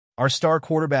Our star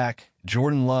quarterback,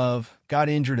 Jordan Love, got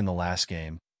injured in the last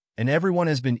game, and everyone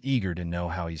has been eager to know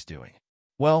how he's doing.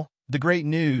 Well, the great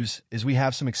news is we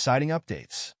have some exciting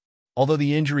updates. Although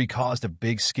the injury caused a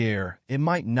big scare, it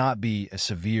might not be as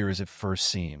severe as it first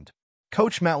seemed.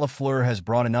 Coach Matt LaFleur has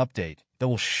brought an update that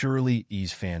will surely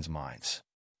ease fans' minds.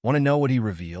 Want to know what he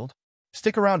revealed?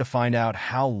 Stick around to find out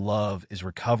how Love is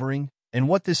recovering and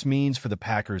what this means for the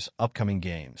Packers' upcoming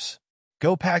games.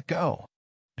 Go Pack Go!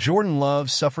 Jordan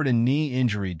Love suffered a knee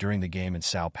injury during the game in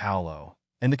Sao Paulo,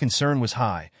 and the concern was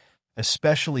high,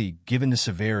 especially given the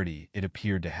severity it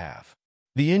appeared to have.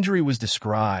 The injury was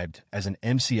described as an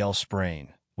MCL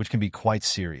sprain, which can be quite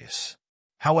serious.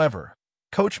 However,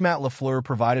 Coach Matt LaFleur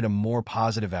provided a more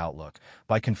positive outlook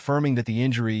by confirming that the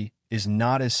injury is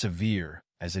not as severe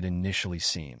as it initially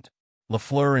seemed.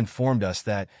 LaFleur informed us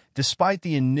that, despite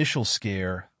the initial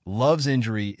scare, Love's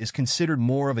injury is considered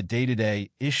more of a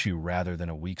day-to-day issue rather than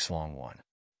a weeks-long one.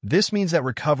 This means that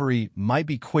recovery might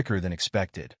be quicker than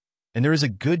expected, and there is a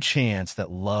good chance that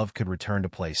Love could return to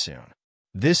play soon.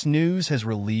 This news has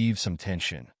relieved some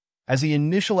tension, as the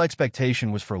initial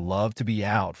expectation was for Love to be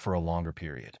out for a longer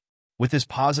period. With this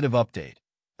positive update,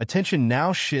 attention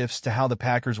now shifts to how the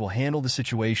Packers will handle the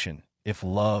situation if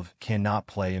Love cannot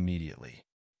play immediately.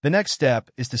 The next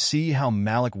step is to see how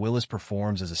Malik Willis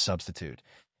performs as a substitute,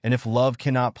 and if Love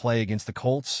cannot play against the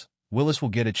Colts, Willis will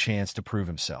get a chance to prove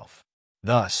himself.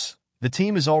 Thus, the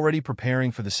team is already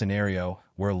preparing for the scenario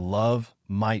where Love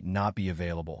might not be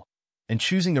available, and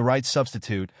choosing the right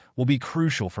substitute will be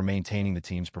crucial for maintaining the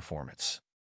team's performance.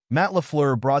 Matt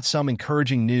LaFleur brought some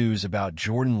encouraging news about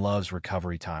Jordan Love's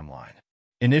recovery timeline.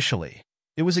 Initially,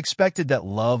 it was expected that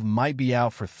Love might be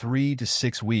out for 3 to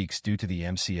 6 weeks due to the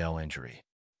MCL injury.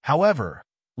 However,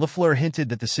 LaFleur hinted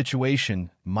that the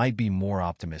situation might be more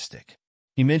optimistic.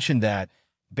 He mentioned that,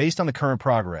 based on the current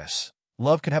progress,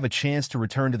 Love could have a chance to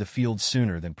return to the field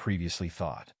sooner than previously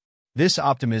thought. This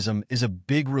optimism is a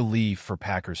big relief for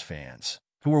Packers fans,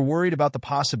 who were worried about the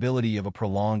possibility of a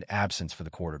prolonged absence for the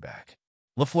quarterback.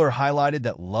 LaFleur highlighted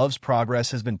that Love's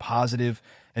progress has been positive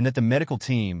and that the medical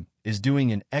team is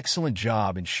doing an excellent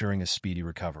job ensuring a speedy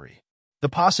recovery. The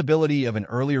possibility of an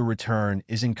earlier return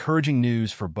is encouraging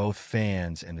news for both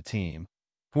fans and the team,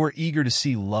 who are eager to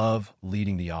see Love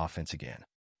leading the offense again.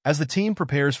 As the team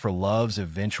prepares for Love's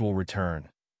eventual return,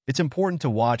 it's important to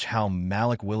watch how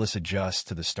Malik Willis adjusts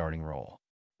to the starting role.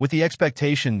 With the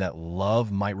expectation that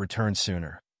Love might return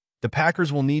sooner, the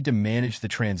Packers will need to manage the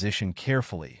transition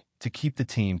carefully to keep the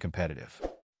team competitive.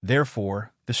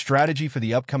 Therefore, the strategy for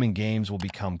the upcoming games will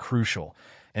become crucial,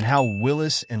 and how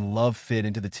Willis and Love fit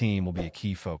into the team will be a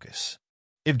key focus.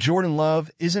 If Jordan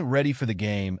Love isn't ready for the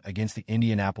game against the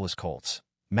Indianapolis Colts,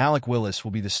 Malik Willis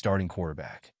will be the starting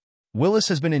quarterback. Willis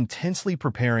has been intensely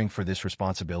preparing for this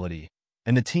responsibility,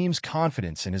 and the team's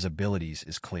confidence in his abilities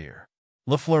is clear.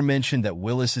 LaFleur mentioned that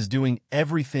Willis is doing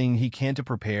everything he can to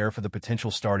prepare for the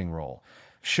potential starting role,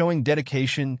 showing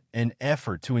dedication and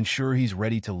effort to ensure he's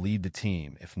ready to lead the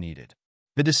team if needed.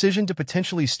 The decision to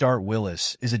potentially start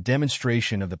Willis is a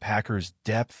demonstration of the Packers'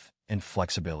 depth and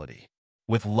flexibility.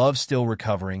 With Love still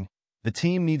recovering, the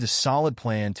team needs a solid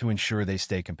plan to ensure they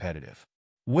stay competitive.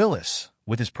 Willis,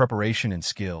 with his preparation and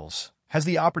skills, has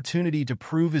the opportunity to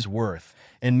prove his worth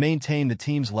and maintain the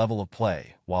team's level of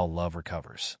play while Love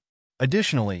recovers.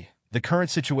 Additionally, the current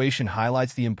situation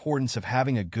highlights the importance of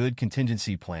having a good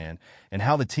contingency plan and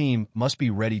how the team must be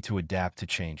ready to adapt to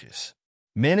changes.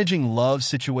 Managing Love's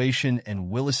situation and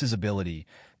Willis's ability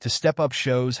to step up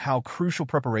shows how crucial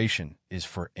preparation is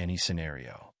for any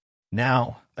scenario.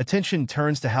 Now, attention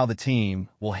turns to how the team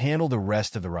will handle the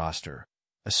rest of the roster,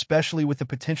 especially with the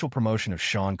potential promotion of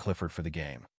Sean Clifford for the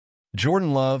game.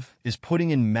 Jordan Love is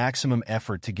putting in maximum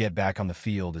effort to get back on the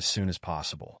field as soon as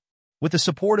possible. With the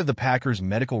support of the Packers'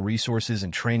 medical resources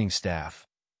and training staff,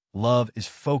 Love is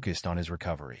focused on his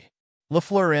recovery.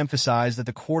 LaFleur emphasized that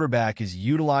the quarterback is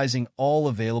utilizing all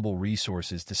available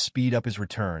resources to speed up his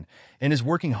return and is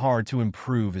working hard to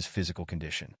improve his physical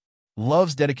condition.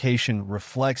 Love's dedication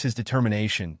reflects his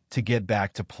determination to get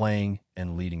back to playing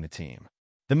and leading the team.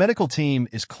 The medical team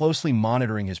is closely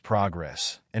monitoring his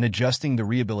progress and adjusting the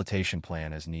rehabilitation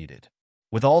plan as needed.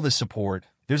 With all this support,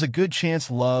 there's a good chance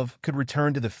Love could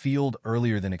return to the field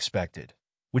earlier than expected,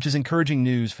 which is encouraging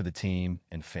news for the team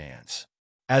and fans.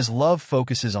 As Love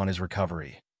focuses on his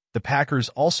recovery, the Packers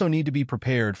also need to be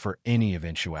prepared for any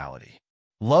eventuality.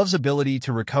 Love's ability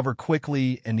to recover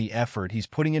quickly and the effort he's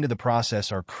putting into the process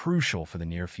are crucial for the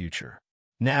near future.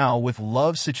 Now, with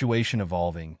Love's situation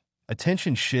evolving,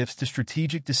 attention shifts to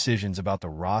strategic decisions about the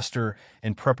roster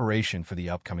and preparation for the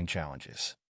upcoming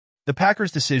challenges. The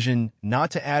Packers' decision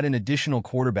not to add an additional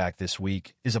quarterback this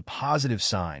week is a positive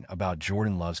sign about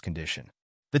Jordan Love's condition.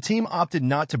 The team opted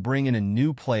not to bring in a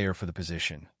new player for the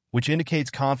position, which indicates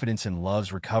confidence in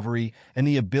Love's recovery and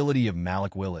the ability of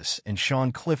Malik Willis and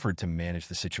Sean Clifford to manage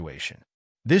the situation.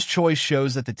 This choice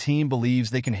shows that the team believes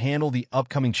they can handle the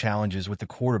upcoming challenges with the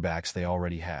quarterbacks they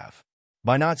already have.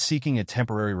 By not seeking a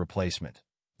temporary replacement,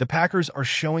 the Packers are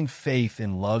showing faith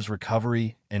in Love's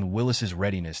recovery and Willis's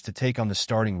readiness to take on the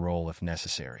starting role if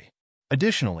necessary.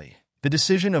 Additionally, the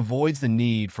decision avoids the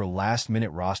need for last-minute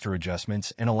roster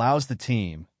adjustments and allows the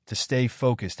team to stay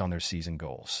focused on their season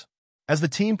goals. As the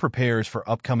team prepares for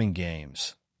upcoming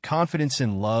games, confidence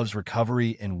in Love's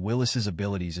recovery and Willis's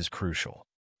abilities is crucial.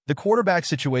 The quarterback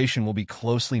situation will be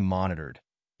closely monitored,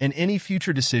 and any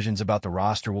future decisions about the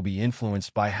roster will be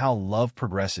influenced by how Love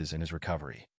progresses in his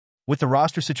recovery. With the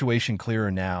roster situation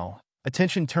clearer now,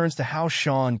 attention turns to how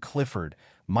Sean Clifford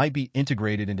might be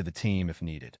integrated into the team if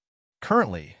needed.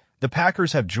 Currently, the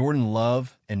Packers have Jordan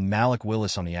Love and Malik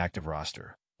Willis on the active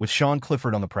roster, with Sean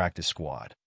Clifford on the practice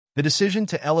squad. The decision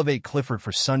to elevate Clifford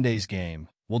for Sunday's game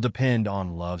will depend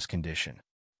on Love's condition.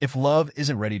 If Love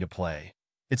isn't ready to play,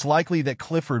 it's likely that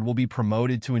Clifford will be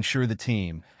promoted to ensure the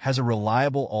team has a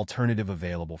reliable alternative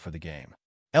available for the game.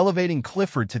 Elevating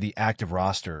Clifford to the active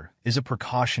roster is a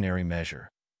precautionary measure,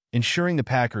 ensuring the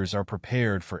Packers are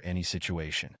prepared for any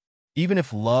situation. Even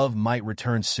if Love might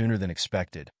return sooner than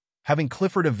expected, having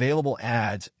Clifford available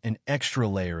adds an extra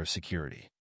layer of security.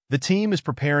 The team is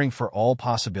preparing for all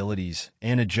possibilities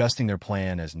and adjusting their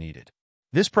plan as needed.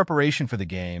 This preparation for the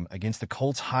game against the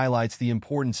Colts highlights the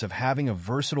importance of having a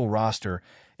versatile roster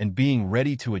and being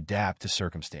ready to adapt to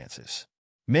circumstances.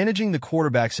 Managing the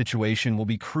quarterback situation will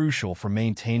be crucial for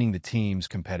maintaining the team's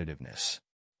competitiveness.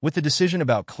 With the decision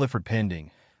about Clifford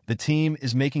pending, the team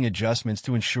is making adjustments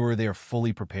to ensure they are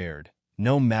fully prepared,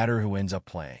 no matter who ends up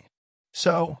playing.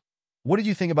 So, what did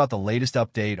you think about the latest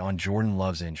update on Jordan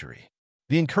Love's injury?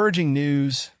 The encouraging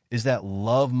news is that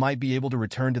Love might be able to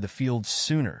return to the field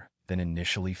sooner than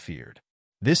initially feared.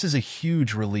 This is a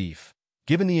huge relief,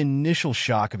 given the initial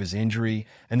shock of his injury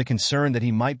and the concern that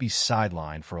he might be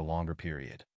sidelined for a longer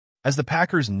period. As the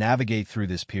Packers navigate through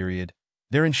this period,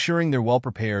 they're ensuring they're well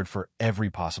prepared for every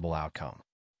possible outcome.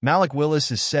 Malik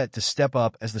Willis is set to step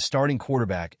up as the starting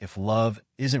quarterback if Love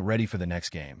isn't ready for the next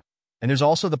game, and there's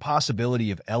also the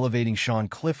possibility of elevating Sean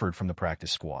Clifford from the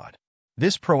practice squad.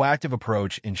 This proactive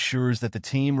approach ensures that the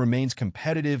team remains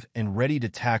competitive and ready to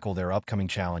tackle their upcoming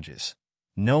challenges,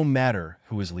 no matter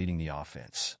who is leading the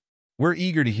offense. We're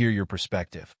eager to hear your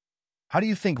perspective. How do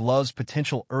you think Love's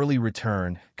potential early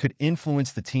return could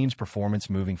influence the team's performance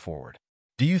moving forward?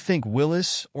 Do you think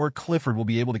Willis or Clifford will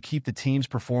be able to keep the team's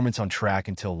performance on track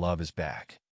until Love is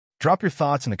back? Drop your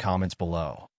thoughts in the comments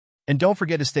below. And don't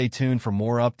forget to stay tuned for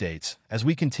more updates as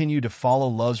we continue to follow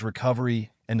Love's recovery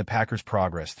and the Packers'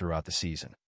 progress throughout the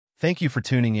season. Thank you for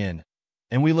tuning in,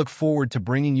 and we look forward to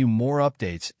bringing you more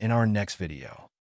updates in our next video.